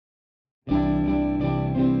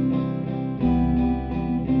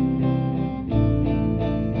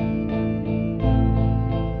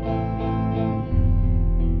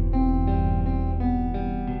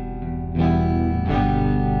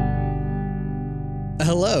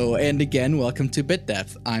Hello, and again, welcome to Bit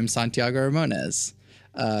Depth. I'm Santiago Ramones.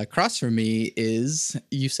 Across from me is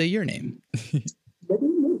You Say Your Name.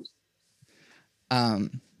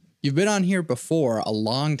 You've been on here before a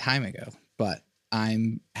long time ago, but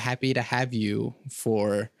I'm happy to have you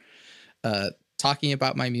for talking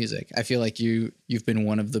about my music. I feel like you've been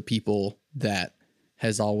one of the people that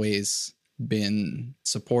has always been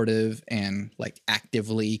supportive and like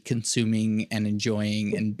actively consuming and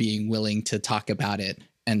enjoying and being willing to talk about it.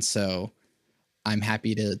 And so I'm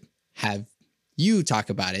happy to have you talk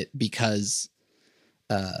about it because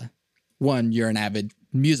one, you're an avid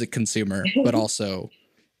music consumer, but also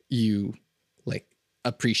you like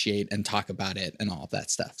appreciate and talk about it and all of that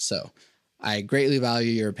stuff. So I greatly value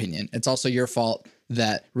your opinion. It's also your fault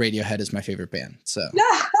that Radiohead is my favorite band. So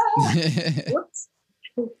Whoops.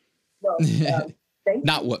 Well, thank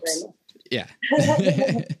not you whoops. Yeah.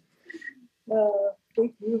 Thank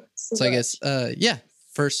you So I guess,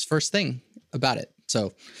 first thing about it.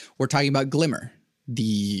 So we're talking about Glimmer,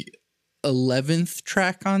 the 11th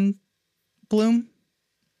track on Bloom.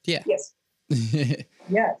 Yeah. Yes.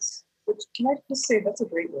 Yes. Which, can I just say, that's a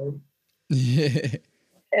great word.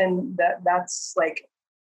 And that's like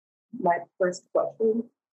my first question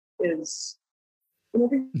is,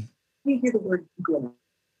 whenever you hear the word glimmer,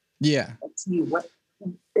 Yeah. to you, what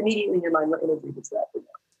immediately in your mind, what imagery does that bring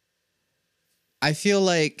up? I feel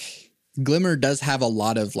like Glimmer does have a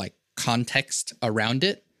lot of like context around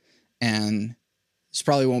it. And this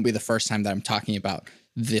probably won't be the first time that I'm talking about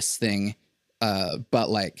this thing. But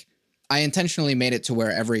like I intentionally made it to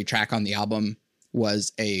where every track on the album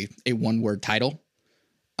was a one-word title.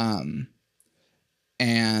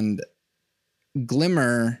 And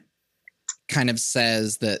Glimmer kind of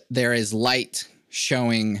says that there is light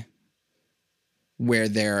showing where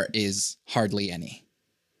there is hardly any.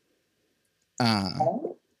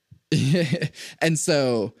 And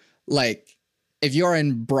so, like, if you're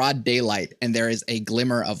in broad daylight and there is a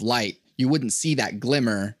glimmer of light, you wouldn't see that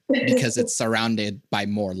glimmer because it's surrounded by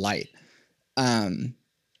more light. And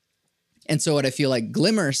so what I feel like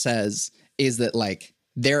Glimmer says is that, like,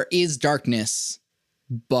 there is darkness,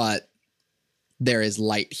 but there is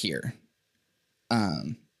light here.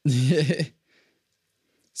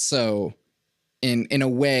 So in a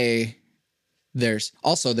way, there's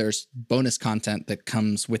bonus content that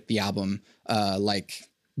comes with the album, like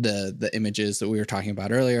the images that we were talking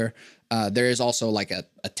about earlier. There is also like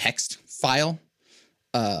a text file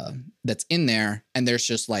that's in there, and there's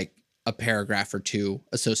just like a paragraph or two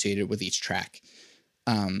associated with each track.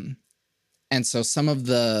 And so some of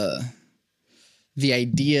the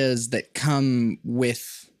ideas that come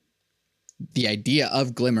with the idea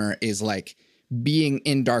of Glimmer is like being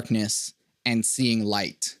in darkness and seeing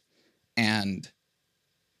light and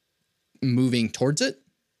moving towards it.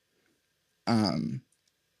 And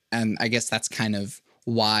I guess that's kind of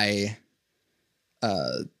why,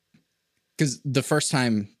 because the first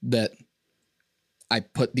time that I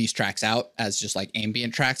put these tracks out as just like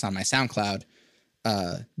ambient tracks on my SoundCloud,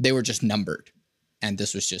 they were just numbered, and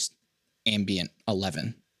this was just ambient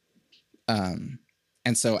 11. And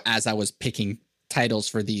so as I was picking titles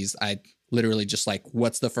for these, I literally just like,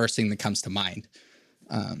 what's the first thing that comes to mind?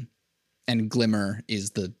 And Glimmer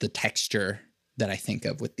is the texture that I think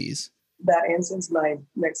of with these. That answers my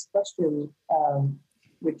next question,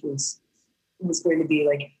 which was going to be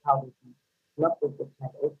like, how did you come up with the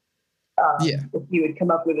title? If you had come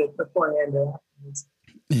up with it beforehand or afterwards.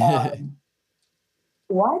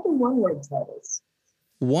 Why the one-word titles?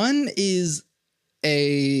 One is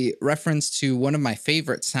a reference to one of my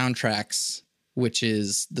favorite soundtracks, which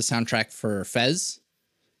is the soundtrack for Fez.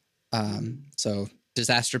 So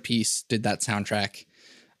Disaster Piece did that soundtrack.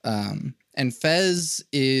 And Fez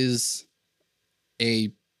is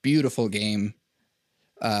a beautiful game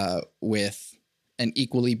with an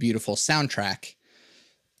equally beautiful soundtrack.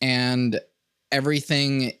 And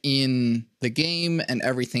everything in the game and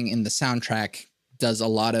everything in the soundtrack does a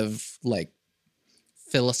lot of like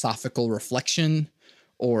philosophical reflection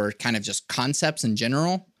or kind of just concepts in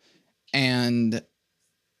general. And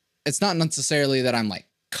it's not necessarily that I'm like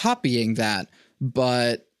copying that,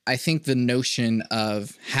 but I think the notion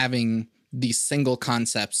of having these single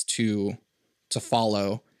concepts to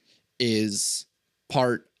follow is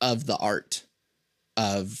part of the art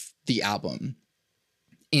of the album,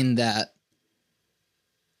 in that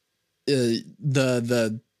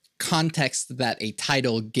the context that a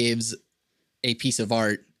title gives a piece of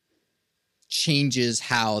art changes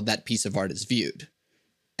how that piece of art is viewed.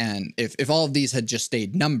 And if all of these had just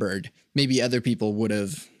stayed numbered, maybe other people would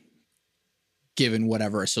have given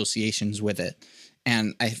whatever associations with it.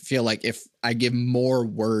 And I feel like if I give more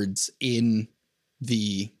words in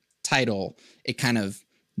the title, it kind of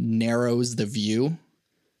narrows the view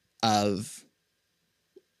of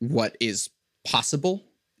what is possible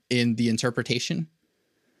in the interpretation.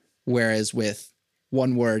 Whereas with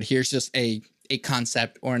one word, here's just a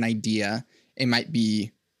concept or an idea. It might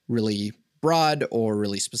be really broad or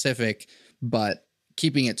really specific, but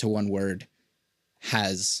keeping it to one word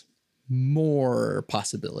has more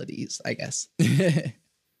possibilities, I guess. I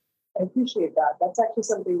appreciate that. That's actually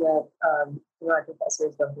something that my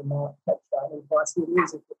professors of Vermont touched on in philosophy of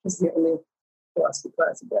music, which is the only philosophy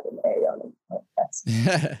class I got an A on it.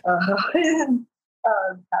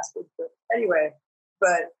 Password. Anyway,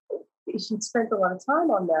 but he spent a lot of time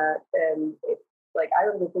on that, and I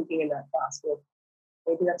remember thinking in that class, well,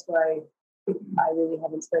 maybe that's why I really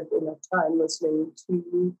haven't spent enough time listening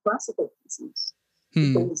to classical pieces,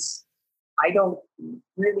 because I don't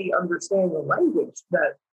really understand the language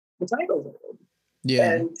that the titles are in.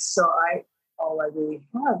 Yeah. And so all I really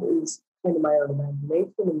have is kind of my own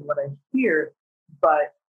imagination and what I hear,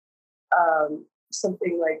 but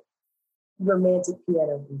something like romantic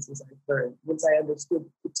piano pieces I've heard, once I understood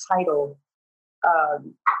the title,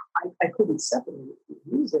 I couldn't separate the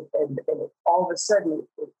music, and all of a sudden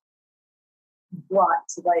it brought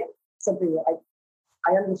to light something that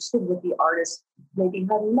I understood what the artist maybe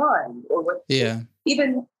had in mind, or what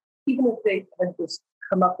even if they had just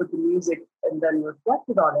come up with the music and then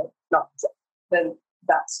reflected on it, then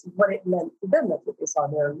that's what it meant to them. That's what they saw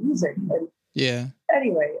in their music. And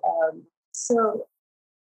anyway, so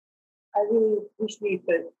I really appreciate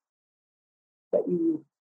that you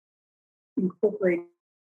incorporated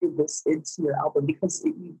this into your album, because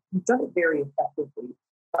you've done it very effectively.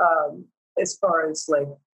 As far as like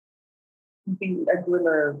being a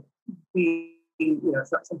glimmer,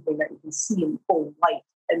 it's not something that you can see in full light,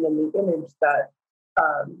 and then the image that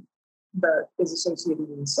that is associated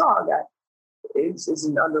with the song that is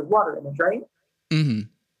an underwater image, right? Mm-hmm.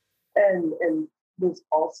 And there's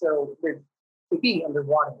being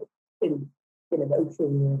underwater in an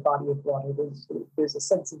ocean or a body of water. There's a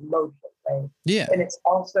sense of motion, right? Yeah. And it's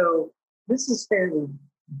also, this is fairly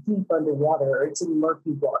deep underwater, or it's in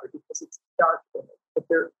murky water because it's dark in it, but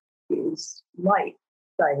there is light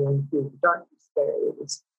shining through the darkness.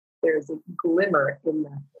 There's a glimmer in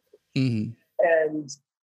that, and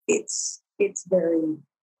it's very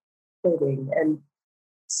fitting. And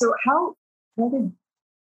so, how did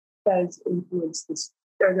Fez influence this?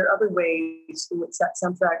 Are there other ways in which that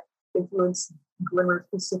soundtrack influenced Glimmer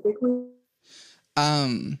specifically?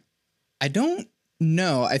 I don't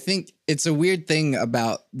know. I think it's a weird thing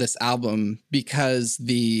about this album, because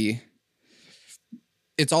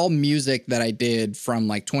it's all music that I did from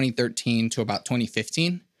like 2013 to about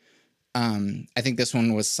 2015. I think this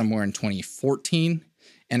one was somewhere in 2014,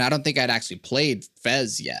 and I don't think I'd actually played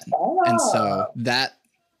Fez yet. And so that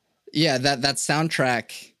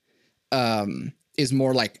soundtrack is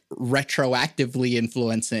more like retroactively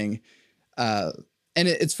influencing. And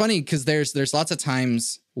it's funny because there's lots of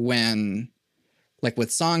times when, like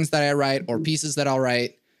with songs that I write or pieces that I'll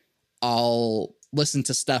write, I'll listen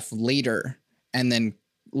to stuff later and then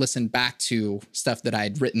listen back to stuff that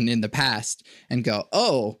I'd written in the past and go,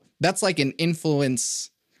 oh, that's like an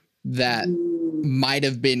influence that might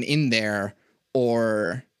have been in there,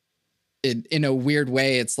 or in a weird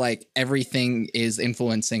way, it's like everything is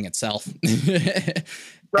influencing itself. Right.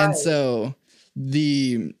 And so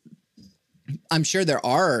I'm sure there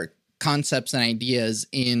are concepts and ideas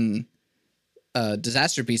in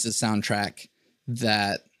Disaster Pieces soundtrack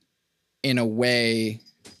that, in a way,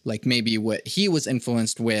 like maybe what he was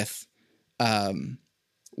influenced with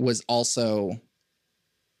was also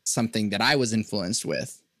something that I was influenced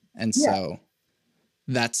with. And so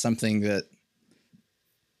that's something that,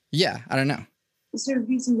 I don't know. Is there a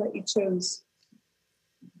reason that you chose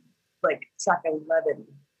like track 11,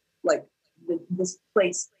 like this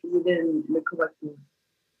place within the collection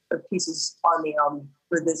of pieces on the album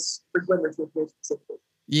for Glimmer to appear specifically?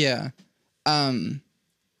 Yeah.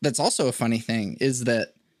 That's also a funny thing, is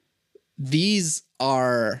that these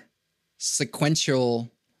are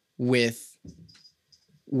sequential with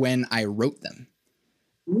when I wrote them.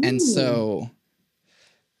 And so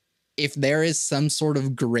if there is some sort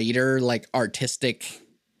of greater like artistic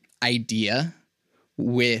idea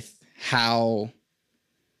with how,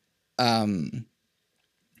 I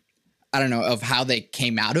don't know, of how they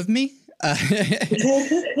came out of me,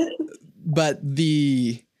 but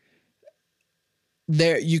you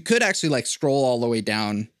could actually like scroll all the way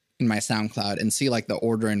down in my SoundCloud and see like the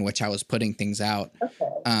order in which I was putting things out.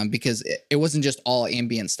 Okay. Because it wasn't just all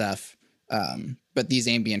ambient stuff. But these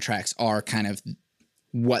ambient tracks are kind of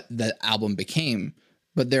what the album became.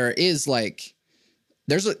 But there is like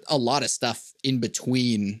there's a lot of stuff in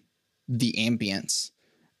between the ambience.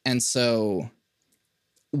 And so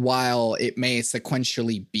while it may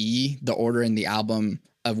sequentially be the order in the album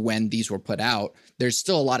of when these were put out, there's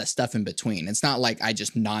still a lot of stuff in between. It's not like I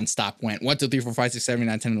just nonstop went 1, 2, 3, 4, 5, 6, 7, 8,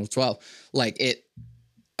 9, 10, 11, 12. Like it,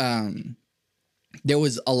 there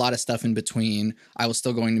was a lot of stuff in between. I was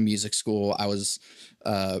still going to music school. I was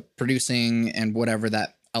producing and whatever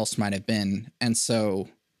that else might have been. And so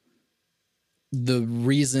the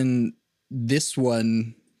reason this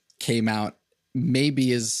one came out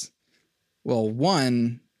maybe is, well,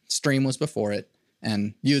 one, Stream was before it.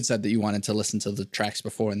 And you had said that you wanted to listen to the tracks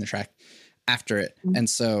before and the track after it. Mm-hmm. And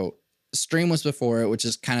so Stream was before it, which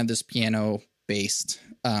is kind of this piano based.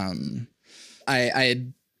 I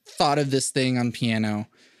had thought of this thing on piano.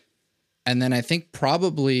 And then I think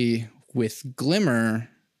probably with Glimmer,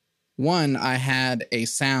 one, I had a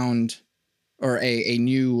sound or a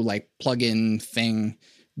new like plugin thing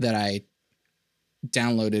that I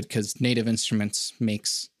downloaded because Native Instruments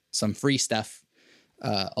makes some free stuff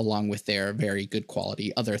along with their very good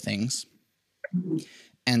quality other things.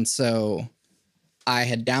 And so I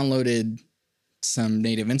had downloaded some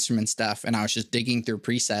Native Instrument stuff and I was just digging through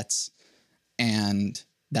presets, and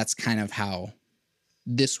that's kind of how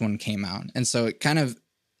this one came out. And so it kind of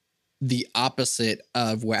the opposite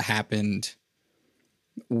of what happened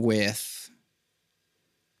with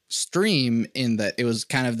Stream, in that it was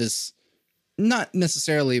kind of this, not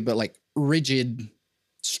necessarily, but like rigid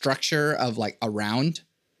structure of like around.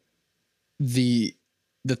 The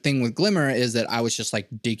thing with Glimmer is that I was just like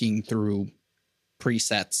digging through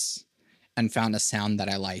presets and found a sound that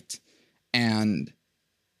I liked. And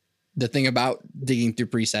the thing about digging through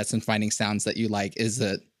presets and finding sounds that you like is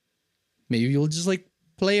that maybe you'll just like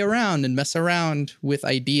play around and mess around with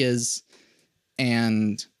ideas,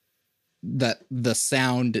 and that the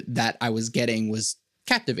sound that I was getting was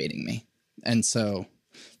captivating me. And so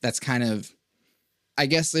that's kind of, I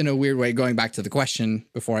guess in a weird way, going back to the question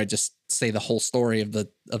before I just say the whole story of the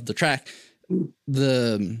track,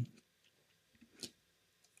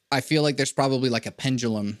 I feel like there's probably like a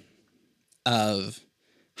pendulum of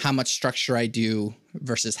how much structure I do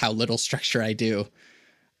versus how little structure I do.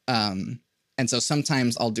 And so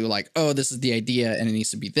sometimes I'll do like, oh, this is the idea and it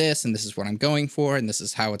needs to be this, and this is what I'm going for, and this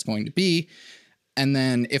is how it's going to be. And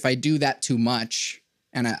then if I do that too much,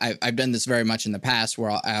 and I've done this very much in the past,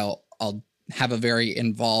 where I'll have a very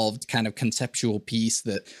involved kind of conceptual piece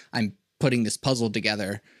that I'm putting this puzzle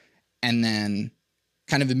together, and then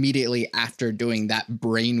kind of immediately after doing that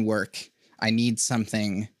brain work, I need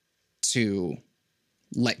something to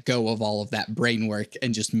let go of all of that brain work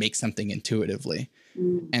and just make something intuitively.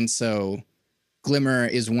 And so Glimmer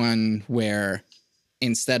is one where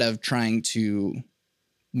instead of trying to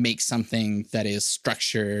make something that is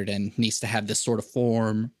structured and needs to have this sort of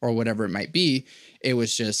form or whatever it might be, it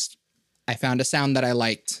was just, I found a sound that I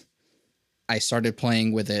liked. I started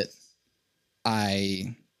playing with it.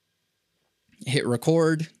 I hit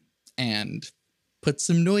record and put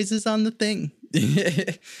some noises on the thing.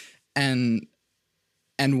 And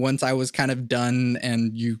once I was kind of done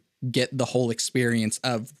and you get the whole experience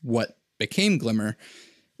of what became Glimmer,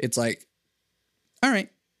 it's like, all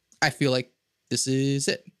right, I feel like this is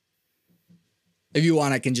it. If you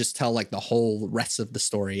want, I can just tell like the whole rest of the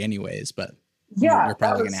story anyways, but yeah, you're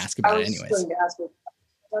probably going to ask about it anyways. Going to ask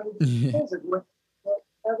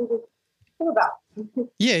what about?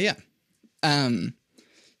 Yeah.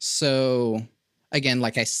 So again,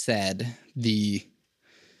 like I said, I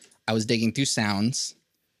was digging through sounds.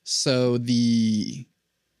 So the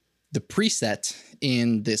preset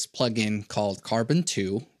in this plugin called Carbon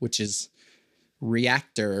 2, which is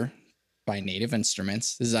Reactor by Native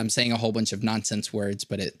Instruments. I'm saying a whole bunch of nonsense words,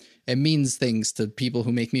 but it means things to people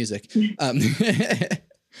who make music. And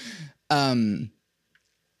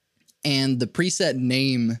the preset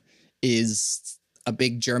name is a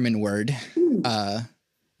big German word,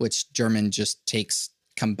 which German just takes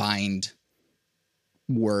combined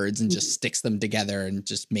words and just sticks them together and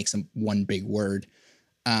just makes them one big word.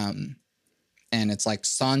 And it's like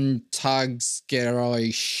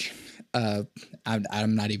Sonntagsgeräusch.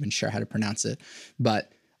 I'm not even sure how to pronounce it,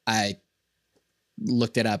 but I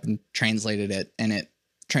looked it up and translated it, and it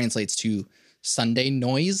translates to Sunday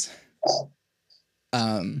noise.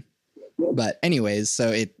 But anyways,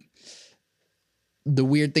 so the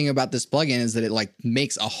weird thing about this plugin is that it like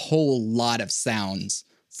makes a whole lot of sounds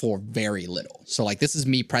for very little. So like this is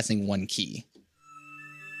me pressing one key.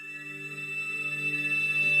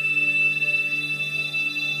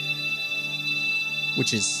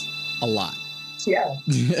 Which is a lot. Yeah.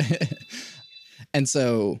 And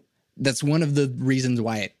so that's one of the reasons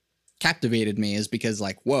why it captivated me is because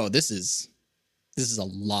like, whoa, this is a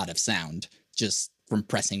lot of sound just from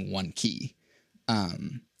pressing one key.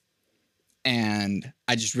 And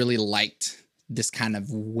I just really liked this kind of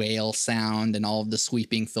whale sound and all of the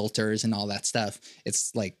sweeping filters and all that stuff.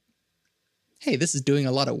 It's like, hey, this is doing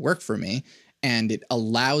a lot of work for me, and it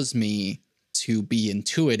allows me to be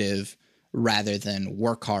intuitive rather than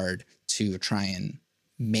work hard to try and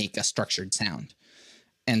make a structured sound.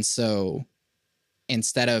 And so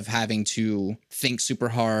instead of having to think super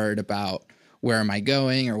hard about where am I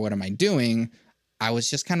going or what am I doing, I was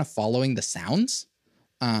just kind of following the sounds.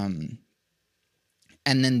 And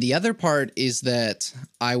then the other part is that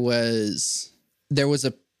there was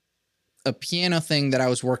a piano thing that I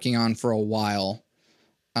was working on for a while.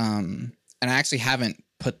 And I actually haven't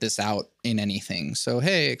put this out in anything. So,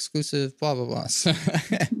 hey, exclusive, blah, blah, blah.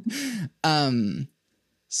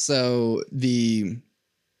 So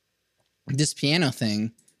this piano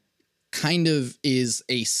thing kind of is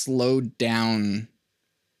a slowed down,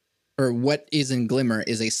 or what is in Glimmer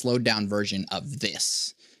is a slowed down version of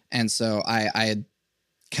this. And so I had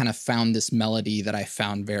kind of found this melody that I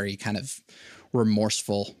found very kind of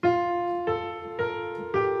remorseful.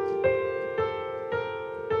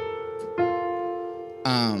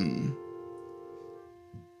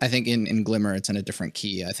 I think in Glimmer it's in a different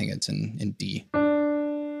key. I think it's in D.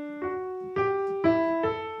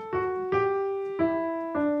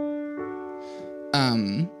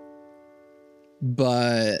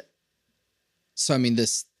 But so I mean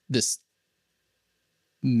this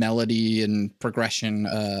melody and progression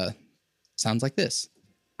sounds like this.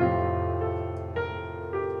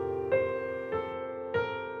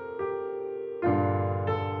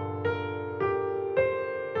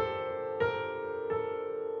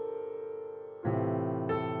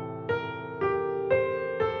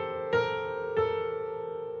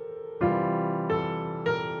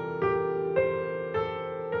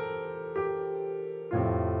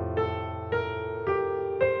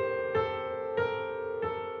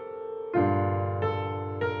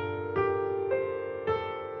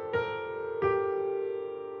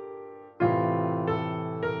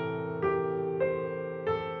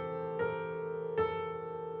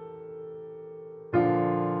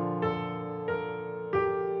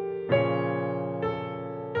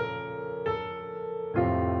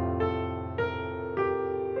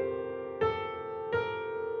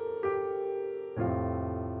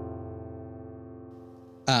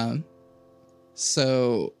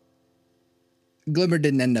 So Glimmer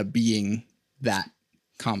didn't end up being that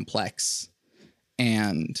complex,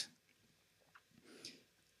 and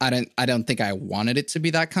I don't think I wanted it to be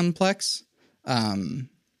that complex. But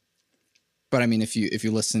I mean, if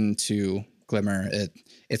you listen to Glimmer,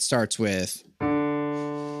 it starts with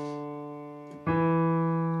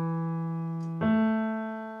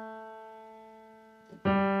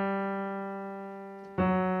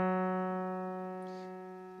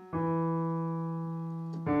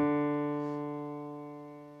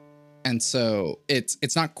and so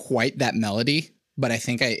it's not quite that melody, but I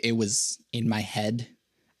think it was in my head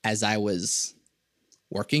as I was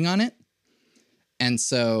working on it. And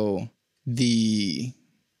so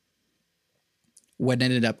what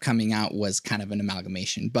ended up coming out was kind of an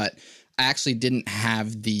amalgamation, but I actually didn't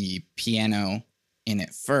have the piano in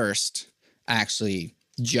it first. I actually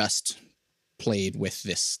just played with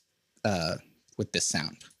this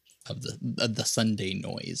sound of the Sunday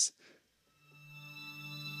noise.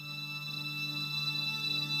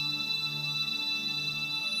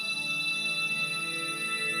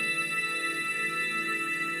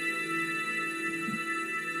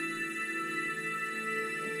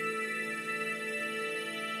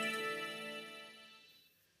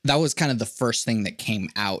 That was kind of the first thing that came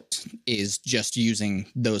out, is just using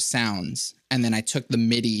those sounds. And then I took the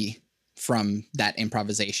MIDI from that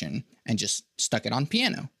improvisation and just stuck it on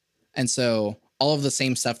piano. And so all of the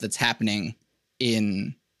same stuff that's happening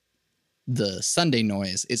in the Sunday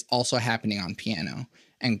noise is also happening on piano.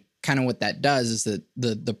 And kind of what that does is that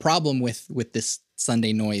the problem with this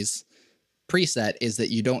Sunday noise preset is that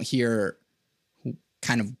you don't hear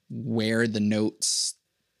kind of where the notes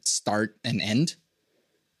start and end.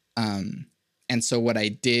 And so what I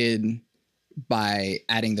did by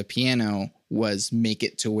adding the piano was make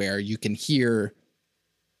it to where you can hear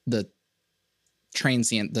the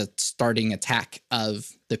transient, the starting attack of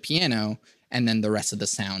the piano, and then the rest of the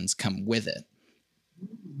sounds come with it.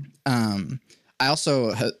 I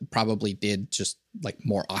also probably did just like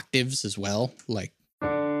more octaves as well, like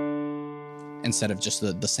instead of just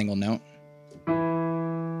the single note.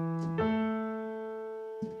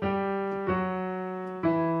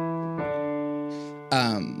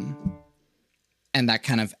 And that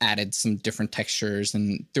kind of added some different textures.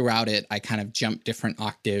 And throughout it, I kind of jumped different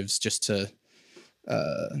octaves just to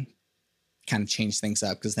kind of change things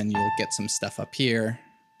up, because then you'll get some stuff up here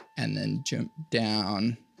and then jump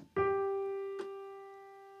down.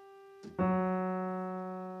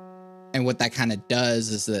 And what that kind of does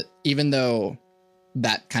is that even though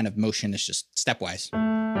that kind of motion is just stepwise,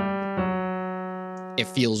 it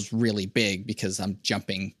feels really big because I'm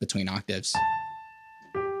jumping between octaves.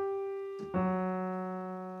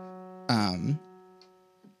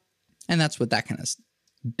 And that's what that kind of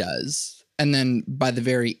does. And then by the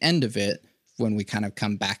very end of it, when we kind of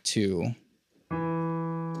come back to,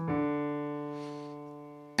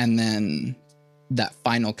 and then that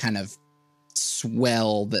final kind of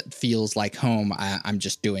swell that feels like home, I'm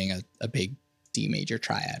just doing a big D major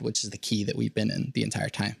triad, which is the key that we've been in the entire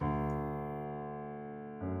time.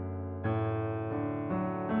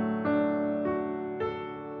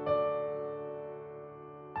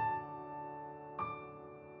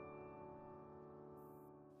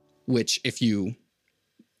 Which, if you,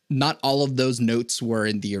 not all of those notes were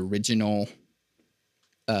in the original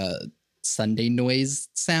Sunday Noise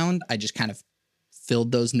sound. I just kind of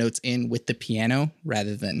filled those notes in with the piano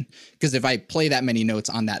rather than, because if I play that many notes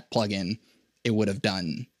on that plugin, it would have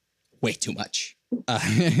done way too much.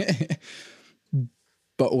 But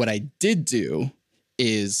what I did do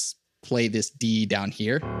is play this D down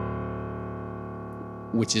here,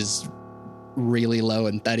 which is really low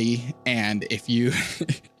and thuddy. And if you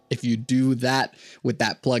if you do that with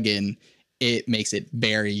that plugin, it makes it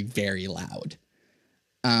very, very loud.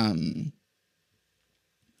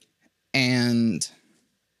 And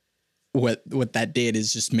what that did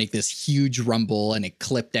is just make this huge rumble, and it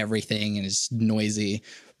clipped everything and it's noisy.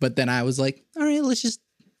 But then I was like, all right, let's just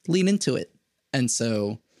lean into it. And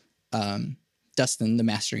so Dustin, the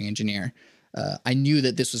mastering engineer, I knew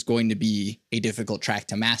that this was going to be a difficult track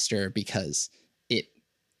to master because it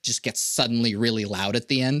just gets suddenly really loud at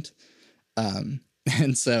the end.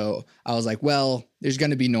 And so I was like, well, there's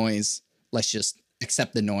going to be noise. Let's just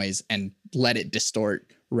accept the noise and let it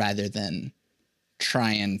distort rather than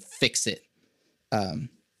try and fix it.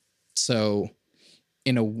 So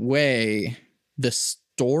in a way, the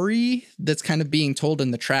story that's kind of being told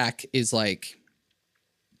in the track is like,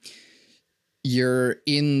 you're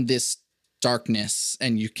in this darkness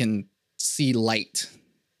and you can see light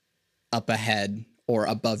up ahead or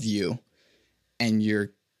above you, and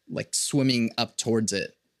you're like swimming up towards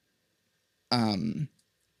it.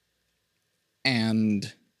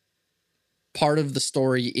 And part of the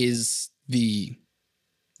story is the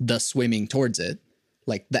swimming towards it.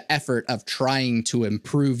 Like the effort of trying to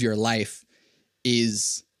improve your life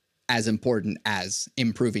is as important as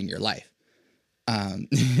improving your life.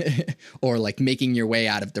 Or like making your way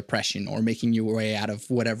out of depression or making your way out of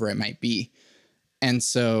whatever it might be. And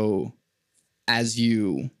so as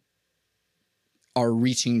you are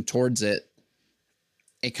reaching towards it,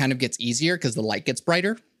 it kind of gets easier because the light gets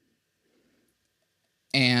brighter.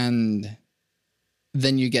 And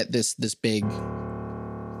then you get this big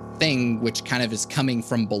thing, which kind of is coming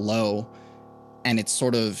from below. And it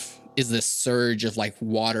sort of is this surge of like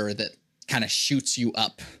water that kind of shoots you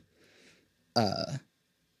up.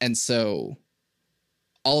 And so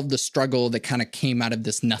all of the struggle that kind of came out of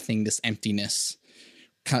this nothing, this emptiness,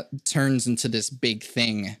 turns into this big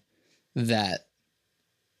thing that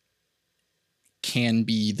can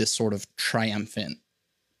be this sort of triumphant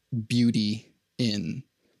beauty in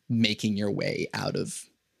making your way out of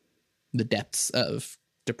the depths of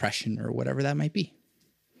depression or whatever that might be.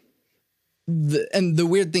 And the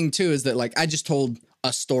weird thing too is that like I just told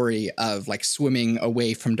a story of like swimming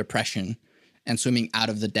away from depression and swimming out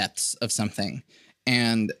of the depths of something.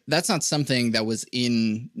 And that's not something that was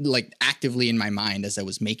in like actively in my mind as I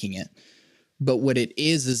was making it. But what it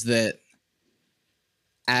is that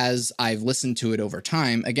as I've listened to it over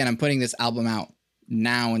time, again, I'm putting this album out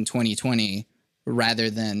now in 2020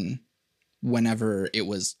 rather than whenever it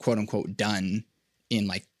was quote unquote done in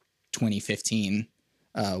like 2015.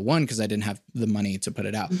 One, because I didn't have the money to put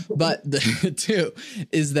it out. But the two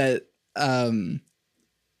is that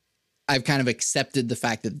I've kind of accepted the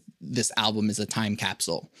fact that this album is a time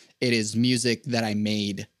capsule. It is music that I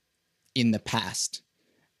made in the past.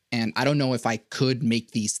 And I don't know if I could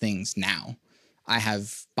make these things now. I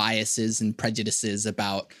have biases and prejudices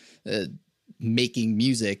about making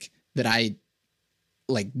music that I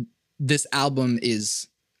like. This album is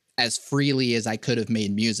as freely as I could have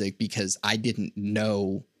made music because I didn't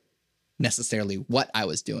know necessarily what I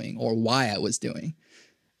was doing or why I was doing.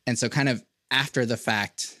 And so kind of after the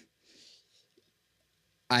fact,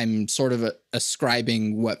 I'm sort of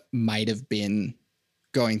ascribing what might have been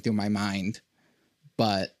going through my mind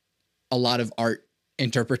but a lot of art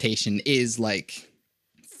interpretation is like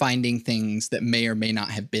finding things that may or may not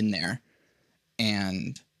have been there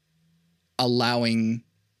and allowing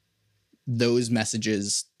those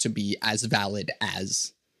messages to be as valid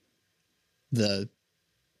as the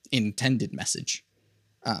intended message.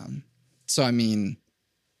 So, I mean,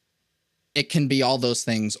 it can be all those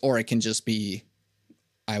things, or it can just be,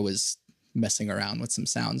 I was messing around with some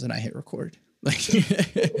sounds and I hit record. Like,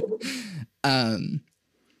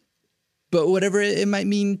 but whatever it might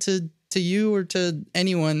mean to you or to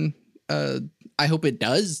anyone, I hope it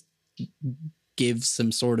does give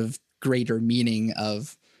some sort of greater meaning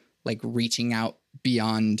of like reaching out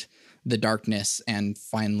beyond the darkness and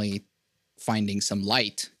finally finding some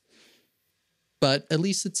light. But at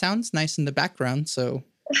least it sounds nice in the background, so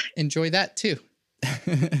enjoy that too.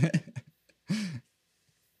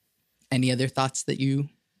 Any other thoughts that you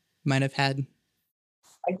might have had?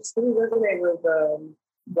 I just really resonate with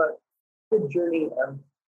what the journey of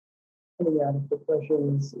coming out of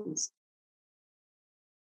depression is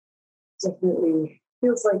definitely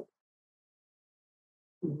feels like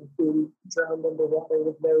being drowned underwater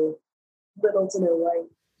with little to no light.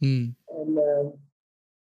 And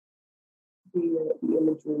the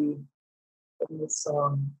imagery of this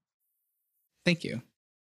song. Thank you. Of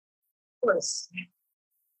course.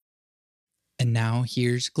 And now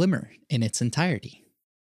here's Glimmer in its entirety.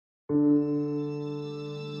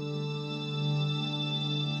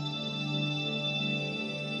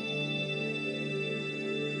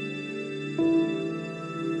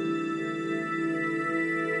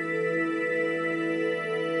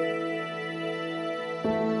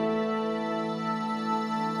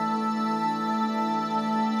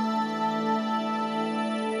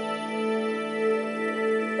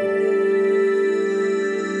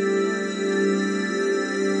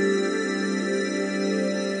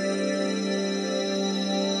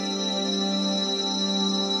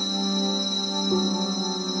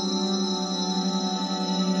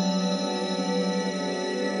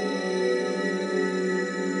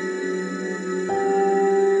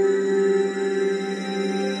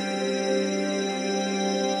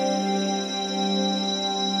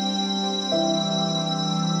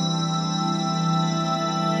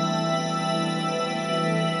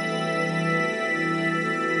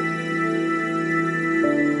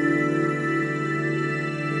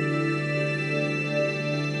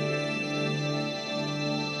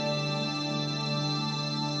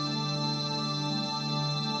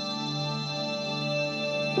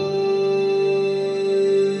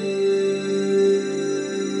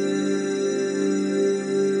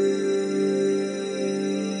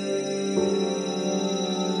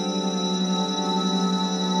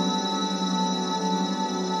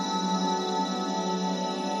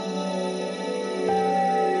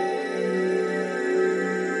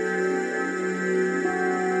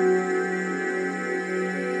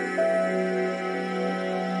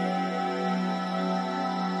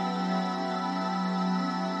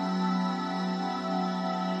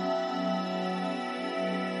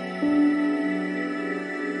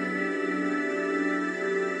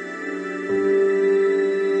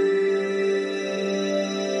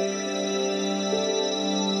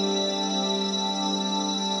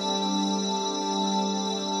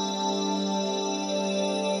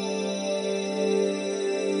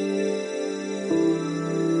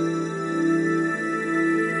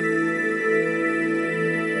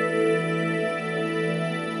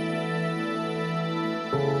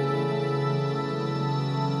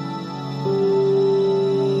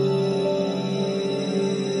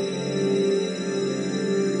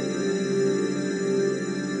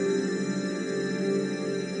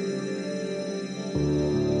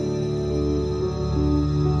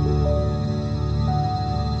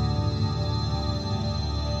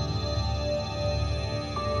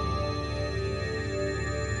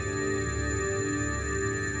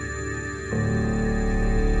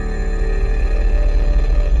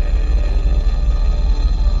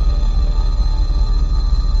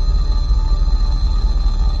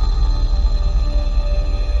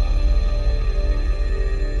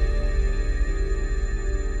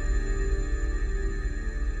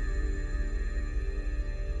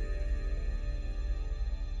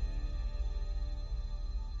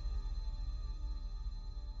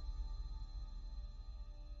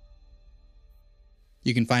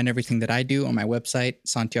 You can find everything that I do on my website,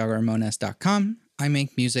 santiagoramones.com. I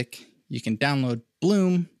make music. You can download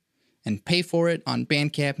Bloom and pay for it on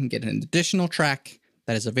Bandcamp and get an additional track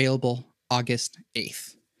that is available August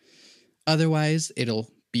 8th. Otherwise, it'll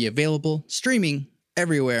be available streaming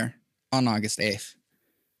everywhere on August 8th.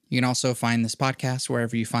 You can also find this podcast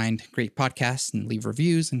wherever you find great podcasts and leave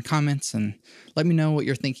reviews and comments and let me know what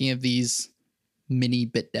you're thinking of these mini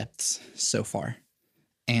bit depths so far.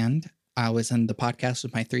 And I always end the podcast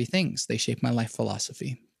with my 3 things. They shape my life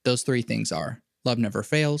philosophy. Those 3 things are: love never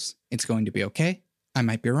fails, it's going to be okay, I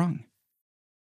might be wrong.